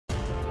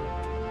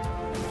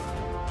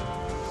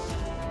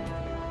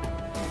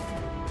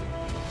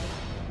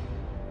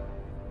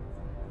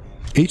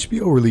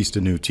HBO released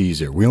a new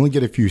teaser. We only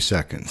get a few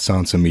seconds.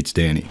 Sansa meets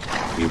Dany.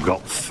 You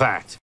got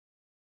fat.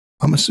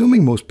 I'm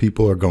assuming most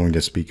people are going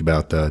to speak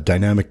about the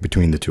dynamic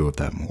between the two of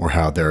them, or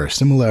how there are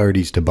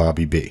similarities to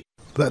Bobby B.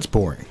 But that's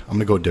boring. I'm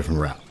gonna go a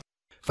different route.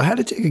 If I had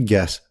to take a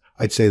guess,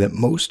 I'd say that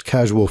most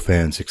casual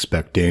fans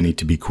expect Dany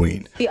to be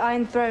queen. The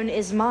Iron Throne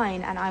is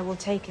mine, and I will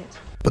take it.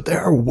 But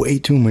there are way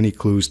too many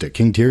clues to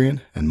King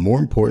Tyrion, and more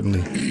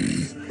importantly,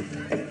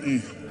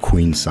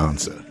 Queen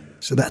Sansa.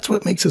 So that's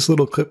what makes this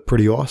little clip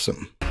pretty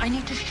awesome. I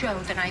need to show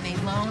that I'm a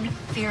lone,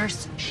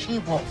 fierce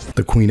she-wolf.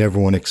 The queen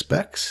everyone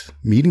expects,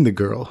 meeting the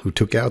girl who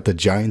took out the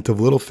giant of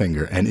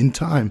Littlefinger and in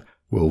time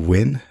will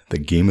win the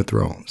Game of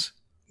Thrones.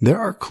 There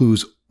are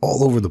clues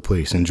all over the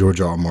place in George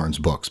R. R. Martin's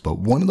books, but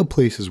one of the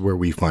places where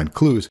we find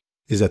clues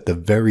is at the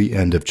very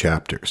end of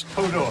chapters.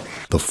 Hodor.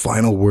 The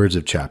final words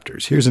of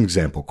chapters. Here's an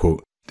example,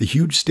 quote, "The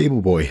huge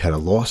stableboy had a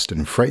lost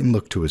and frightened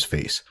look to his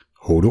face.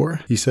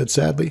 Hodor?" he said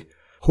sadly.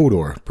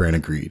 Hodor, Bran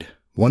agreed,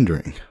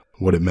 wondering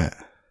what it meant.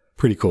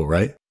 Pretty cool,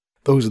 right?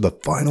 Those are the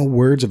final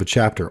words of a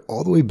chapter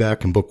all the way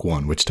back in Book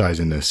 1, which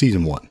ties into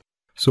Season 1.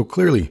 So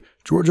clearly,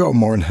 George R. R.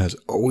 Martin has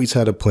always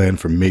had a plan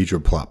for major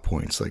plot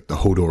points like the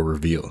Hodor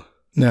reveal.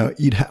 Now,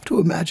 you'd have to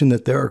imagine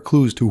that there are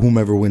clues to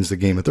whomever wins the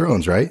Game of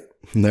Thrones, right?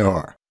 And there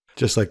are.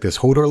 Just like this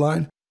Hodor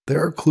line,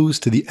 there are clues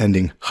to the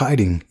ending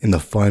hiding in the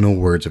final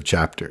words of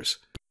chapters.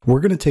 We're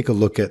going to take a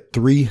look at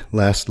 3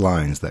 last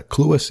lines that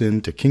clue us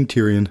in to King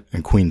Tyrion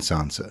and Queen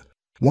Sansa.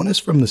 One is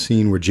from the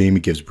scene where Jaime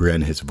gives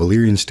Bran his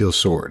Valyrian steel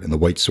sword in the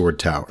White Sword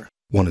Tower.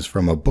 One is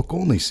from a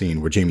book-only scene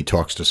where Jaime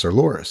talks to Sir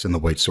Loras in the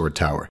White Sword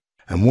Tower.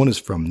 And one is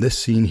from this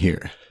scene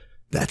here.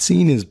 That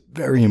scene is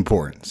very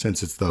important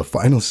since it's the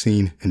final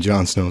scene in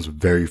Jon Snow's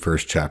very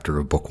first chapter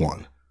of Book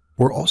 1.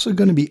 We're also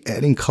going to be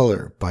adding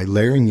color by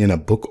layering in a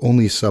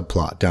book-only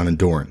subplot down in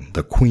Dorne,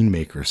 the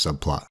Queenmaker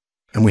subplot.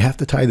 And we have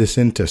to tie this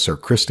into Sir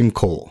Criston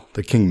Cole,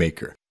 the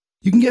Kingmaker.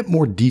 You can get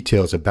more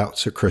details about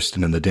Sir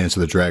Criston and the Dance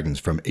of the Dragons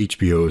from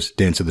HBO's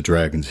Dance of the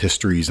Dragons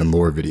Histories and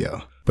Lore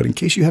video. But in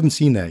case you haven't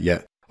seen that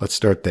yet, let's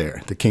start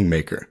there, the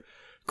Kingmaker.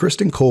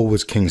 Criston Cole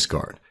was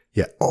Kingsguard,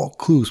 yet all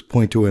clues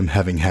point to him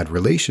having had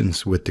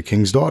relations with the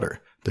king's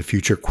daughter, the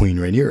future Queen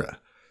Rhaenyra.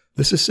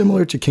 This is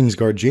similar to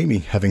Kingsguard Jaime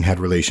having had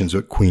relations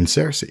with Queen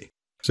Cersei.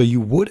 So you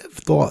would have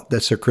thought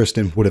that Sir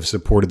Criston would have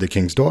supported the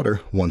king's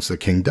daughter once the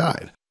king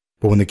died.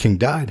 But when the king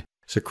died,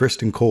 Sir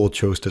Criston Cole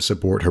chose to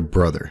support her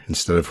brother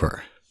instead of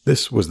her.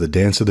 This was the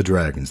Dance of the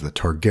Dragons, the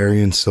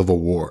Targaryen Civil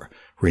War,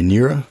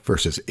 Rhaenyra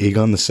versus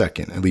Aegon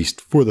II, at least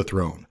for the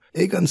throne.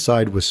 Aegon's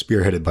side was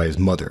spearheaded by his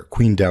mother,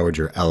 Queen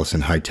Dowager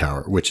Alicent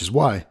Hightower, which is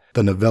why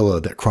the novella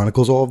that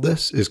chronicles all of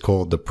this is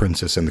called The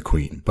Princess and the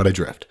Queen, but I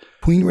drift.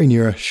 Queen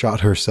Rhaenyra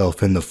shot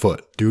herself in the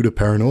foot due to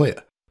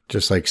paranoia,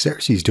 just like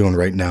Cersei's doing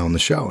right now in the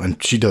show,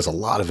 and she does a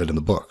lot of it in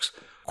the books.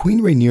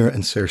 Queen Rhaenyra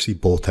and Cersei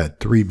both had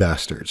 3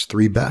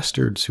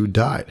 bastards who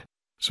died.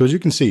 So as you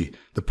can see,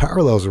 the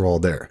parallels are all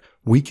there.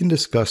 We can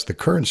discuss the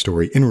current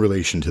story in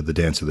relation to the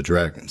Dance of the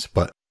Dragons,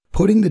 but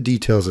putting the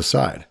details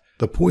aside,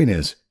 the point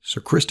is, Sir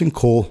Criston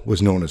Cole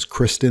was known as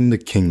Criston the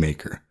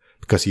Kingmaker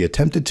because he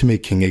attempted to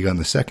make King Aegon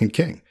II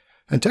king,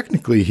 and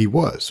technically he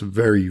was,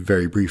 very,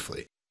 very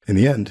briefly. In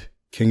the end,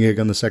 King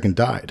Aegon II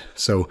died,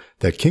 so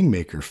that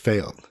Kingmaker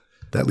failed.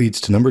 That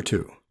leads to number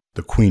 2,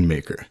 the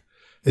Queenmaker.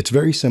 It's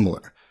very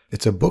similar.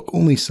 It's a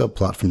book-only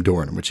subplot from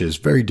Dorne, which is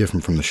very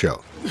different from the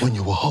show. When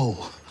you were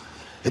whole,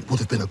 it would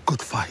have been a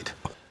good fight.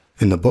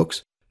 In the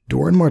books,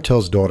 Doran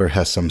Martell's daughter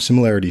has some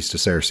similarities to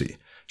Cersei.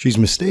 She's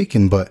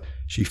mistaken, but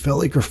she felt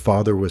like her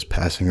father was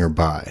passing her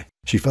by.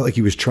 She felt like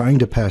he was trying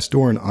to pass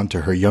Doran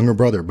onto her younger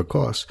brother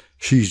because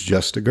she's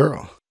just a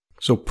girl.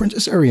 So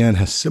Princess Arianne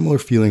has similar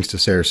feelings to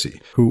Cersei,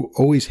 who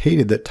always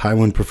hated that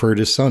Tywin preferred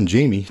his son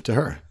Jaime to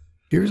her.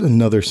 Here's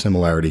another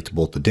similarity to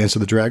both the Dance of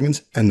the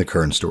Dragons and the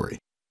current story.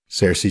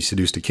 Cersei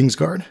seduced a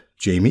Kingsguard,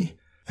 Jaime,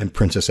 and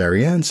Princess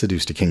Arianne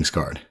seduced a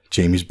Kingsguard,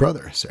 Jaime's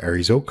brother, Ser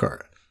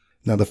Ilyn.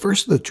 Now the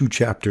first of the 2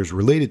 chapters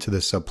related to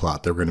this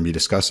subplot that we're going to be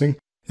discussing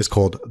is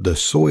called The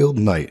Soiled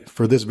Knight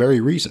for this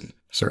very reason.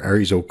 Ser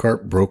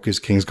Ilyn broke his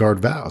Kingsguard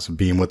vows of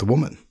being with a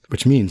woman,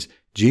 which means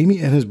Jaime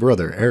and his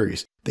brother,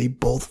 Arys, they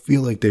both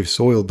feel like they've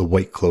soiled the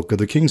white cloak of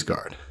the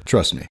Kingsguard.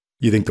 Trust me,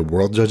 you think the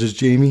world judges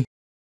Jaime?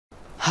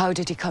 How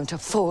did he come to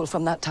fall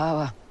from that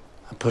tower?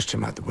 I pushed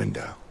him out the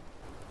window.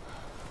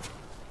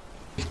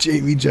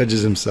 Jaime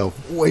judges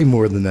himself way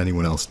more than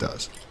anyone else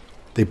does.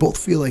 They both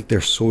feel like they're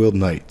soiled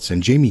knights,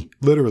 and Jaime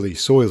literally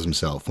soils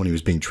himself when he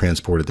was being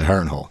transported to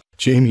Harrenhal.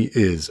 Jaime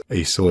is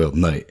a soiled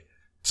knight.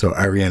 So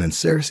Arianne and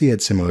Cersei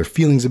had similar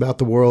feelings about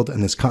the world,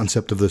 and this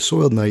concept of the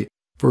soiled knight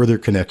further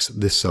connects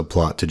this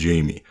subplot to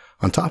Jaime.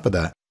 On top of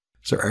that,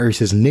 Ser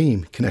Arys'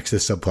 name connects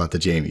this subplot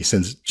to Jaime,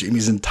 since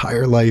Jaime's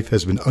entire life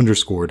has been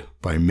underscored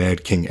by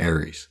Mad King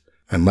Arys.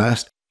 And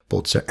last,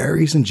 both Ser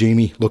Arys and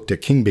Jaime looked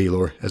at King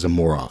Baelor as a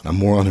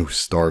moron who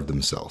starved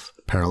himself.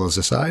 Parallels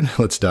aside,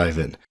 let's dive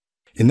in.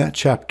 In that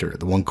chapter,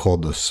 the one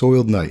called The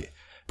Soiled Knight,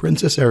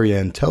 Princess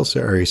Arianne tells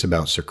Ser Arys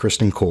about Sir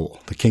Criston Cole,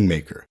 the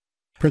Kingmaker.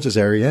 Princess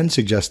Arianne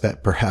suggests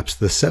that perhaps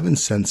the Seven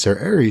sent Ser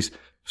Arys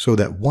so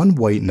that one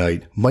white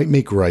knight might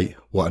make right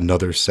what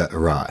another set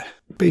awry.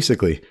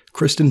 Basically,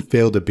 Criston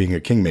failed at being a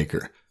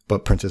kingmaker,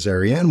 but Princess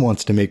Arianne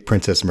wants to make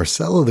Princess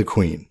Myrcella the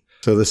queen.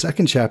 So the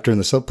second chapter in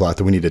the subplot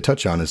that we need to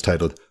touch on is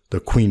titled The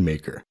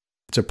Queenmaker.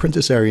 It's a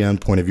Princess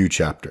Arianne point of view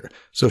chapter,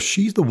 so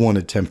she's the one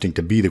attempting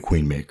to be the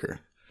Queenmaker.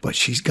 But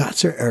she's got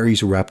Ser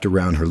Arys wrapped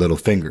around her little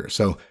finger,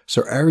 so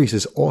Ser Arys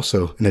is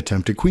also an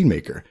attempted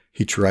Queenmaker.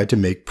 He tried to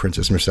make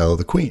Princess Myrcella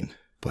the queen.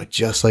 But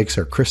just like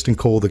Sir Criston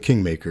Cole the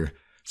Kingmaker,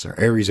 Ser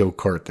Arys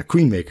O'Cart the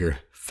Queenmaker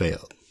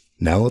failed.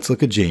 Now let's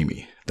look at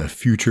Jaime, the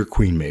future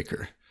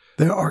Queenmaker.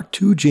 There are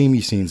 2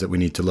 Jaime scenes that we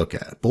need to look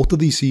at. Both of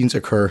these scenes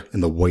occur in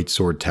the White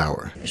Sword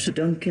Tower. Sir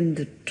Duncan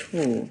the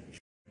Tall.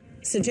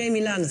 Sir Jaime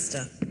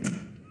Lannister,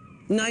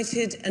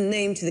 knighted and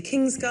named to the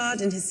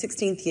Kingsguard in his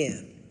 16th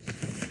year.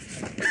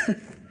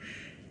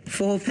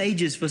 4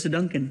 pages for Sir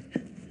Duncan.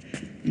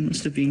 He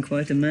must have been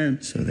quite a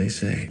man. So they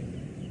say.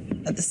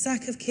 At the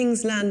sack of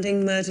King's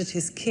Landing, murdered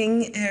his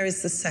king,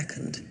 Arys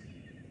II.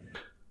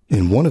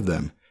 In one of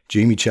them,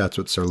 Jaime chats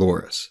with Sir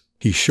Loras.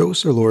 He shows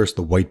Sir Loras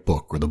the White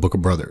Book, or the Book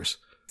of Brothers,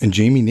 and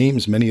Jaime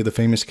names many of the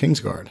famous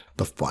Kingsguard.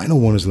 The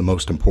final one is the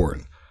most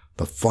important.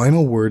 The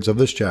final words of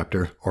this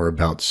chapter are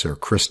about Sir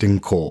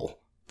Criston Cole,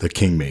 the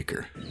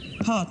Kingmaker.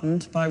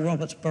 Pardoned by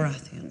Robert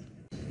Baratheon,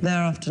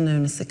 thereafter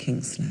known as the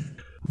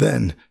Kingslayer.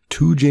 Then,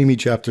 2 Jaime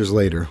chapters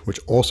later, which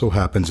also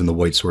happens in the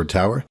White Sword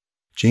Tower,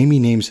 Jaime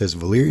names his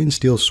Valyrian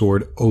steel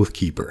sword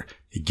Oathkeeper.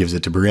 He gives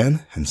it to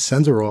Brienne and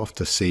sends her off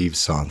to save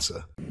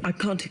Sansa. I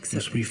can't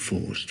accept It was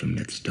reforged from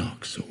Ned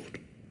Stark's sword.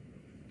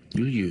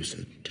 You'll use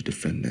it to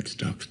defend Ned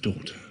Stark's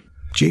daughter.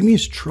 Jaime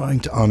is trying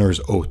to honor his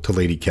oath to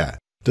Lady Cat,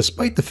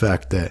 despite the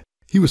fact that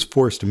he was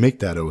forced to make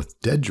that oath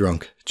dead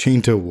drunk,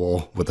 chained to a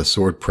wall with a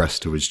sword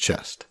pressed to his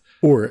chest.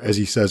 Or, as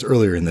he says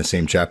earlier in the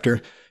same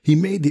chapter, he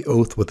made the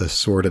oath with a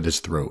sword at his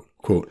throat.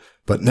 Quote,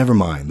 "But never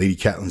mind, Lady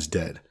Catelyn's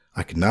dead.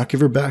 I could not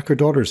give her back her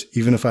daughters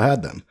even if I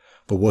had them.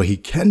 But what he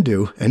can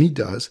do, and he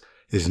does,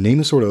 is name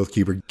the sword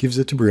Oathkeeper, gives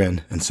it to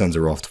Brienne, and sends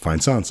her off to find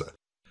Sansa."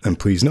 And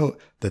please note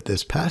that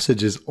this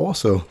passage is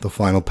also the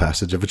final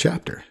passage of a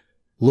chapter.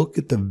 Look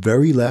at the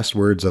very last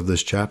words of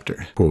this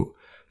chapter. Quote,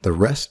 "The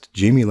rest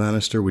Jaime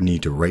Lannister would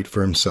need to write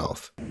for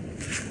himself."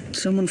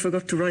 Someone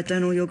forgot to write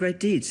down all your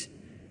great deeds.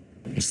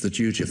 It's the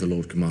duty of the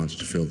Lord Commander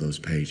to fill those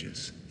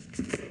pages.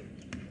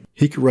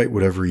 He could write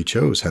whatever he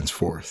chose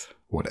henceforth.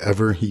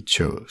 Whatever he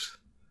chose.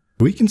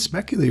 We can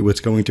speculate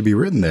what's going to be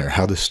written there,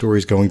 how this story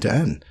is going to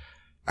end.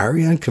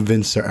 Arianne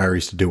convinced Ser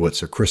Arys to do what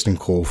Sir Criston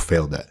Cole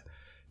failed at.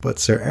 But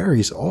Ser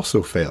Arys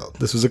also failed.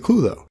 This was a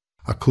clue though.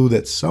 A clue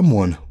that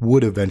someone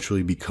would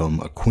eventually become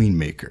a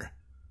Queenmaker.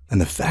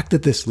 And the fact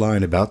that this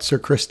line about Sir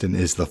Criston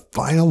is the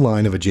final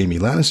line of a Jaime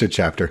Lannister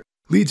chapter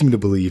leads me to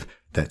believe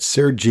that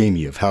Sir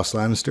Jaime of House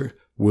Lannister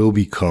will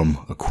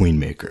become a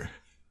Queenmaker.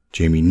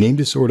 Jaime named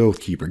his sword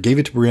Oathkeeper, gave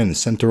it to Brienne, and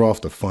sent her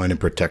off to find and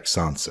protect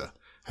Sansa.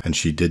 And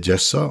she did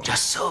just so.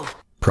 Just so.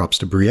 Props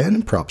to Brienne,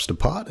 and props to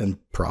Pot, and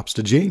props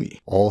to Jaime.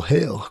 All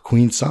hail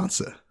Queen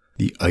Sansa.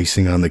 The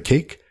icing on the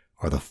cake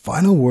are the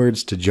final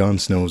words to Jon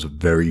Snow's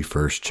very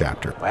first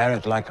chapter. Wear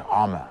it like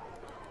armor,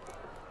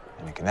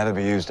 and it can never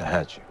be used to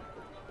hurt you.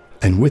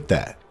 And with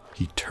that,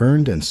 he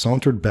turned and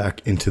sauntered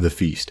back into the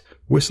feast,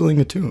 whistling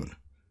a tune.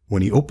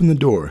 When he opened the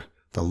door,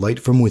 the light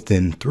from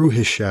within threw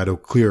his shadow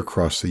clear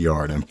across the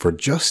yard, and for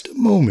just a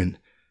moment,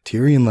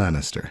 Tyrion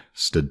Lannister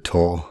stood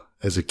tall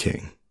as a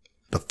king.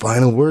 The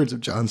final words of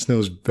Jon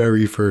Snow's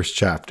very first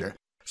chapter.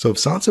 So if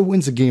Sansa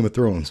wins the Game of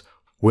Thrones,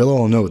 we'll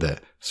all know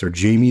that Sir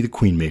Jaime the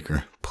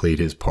Queenmaker played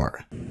his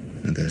part.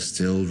 And there's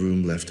still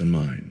room left in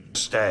mine.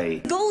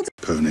 Stay Gold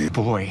Pony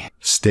boy.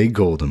 Stay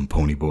golden,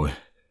 pony boy.